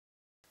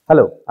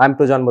Hello, I'm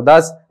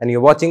Prajanma and you're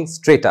watching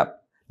Straight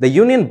Up. The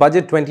Union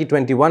Budget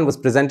 2021 was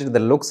presented to the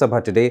Lok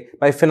Sabha today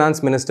by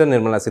Finance Minister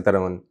Nirmala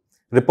Sitharaman.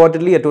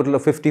 Reportedly, a total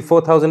of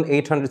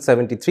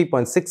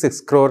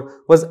 54,873.66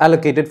 crore was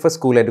allocated for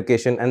school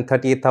education and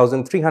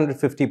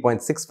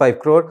 38,350.65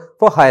 crore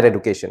for higher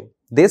education.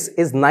 This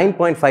is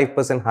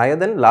 9.5% higher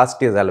than last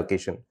year's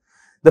allocation.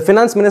 The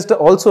Finance Minister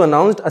also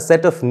announced a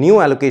set of new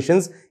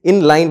allocations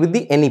in line with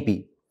the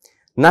NEP.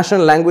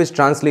 National Language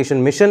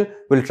Translation Mission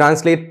will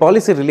translate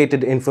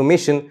policy-related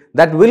information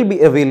that will be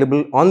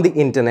available on the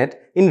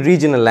internet in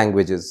regional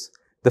languages.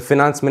 The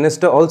Finance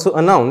Minister also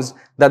announced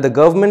that the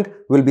government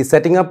will be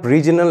setting up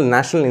Regional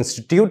National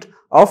Institute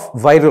of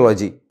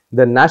Virology.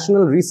 The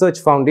National Research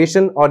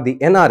Foundation, or the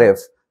NRF,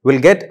 will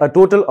get a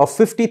total of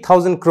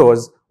 50,000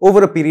 crores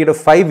over a period of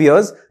 5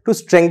 years to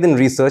strengthen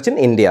research in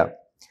India.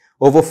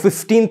 Over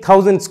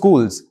 15,000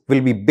 schools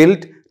will be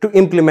built to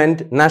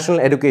implement national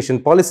education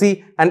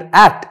policy and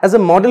act as a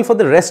model for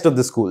the rest of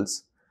the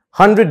schools.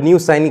 100 new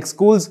Sainik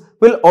schools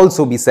will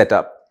also be set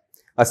up.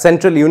 A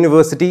central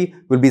university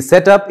will be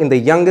set up in the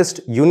youngest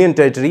union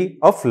territory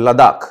of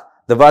Ladakh.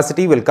 The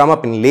varsity will come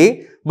up in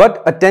Leh,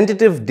 but a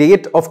tentative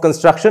date of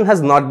construction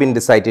has not been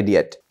decided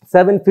yet.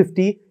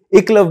 750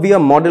 Eklavya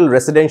model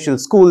residential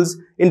schools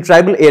in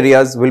tribal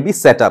areas will be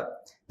set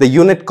up. The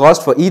unit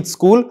cost for each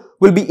school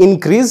will be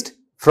increased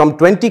from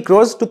 20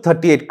 crores to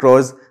 38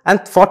 crores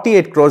and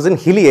 48 crores in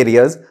hilly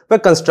areas where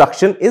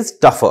construction is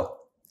tougher.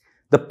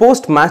 The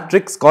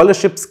post-matric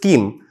scholarship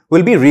scheme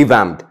will be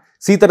revamped.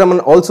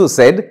 Sitharaman also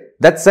said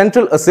that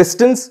central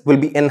assistance will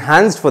be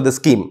enhanced for the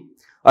scheme.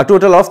 A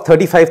total of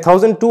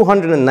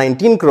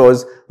 35,219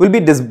 crores will be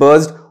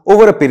disbursed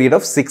over a period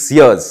of 6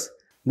 years.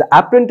 The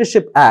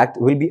Apprenticeship Act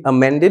will be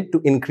amended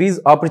to increase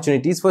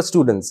opportunities for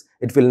students.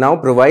 It will now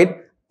provide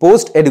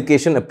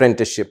post-education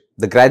apprenticeship.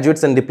 The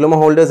graduates and diploma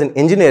holders in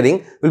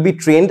engineering will be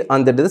trained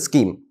under the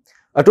scheme.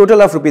 A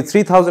total of Rs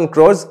 3,000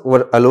 crores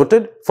were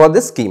allotted for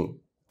this scheme.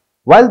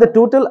 While the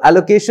total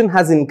allocation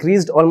has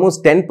increased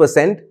almost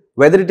 10%,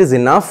 whether it is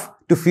enough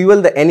to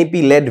fuel the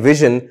NEP-led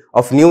vision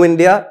of New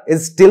India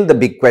is still the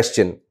big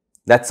question.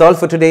 That's all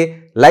for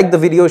today. Like the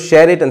video,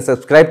 share it and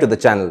subscribe to the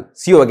channel.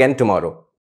 See you again tomorrow.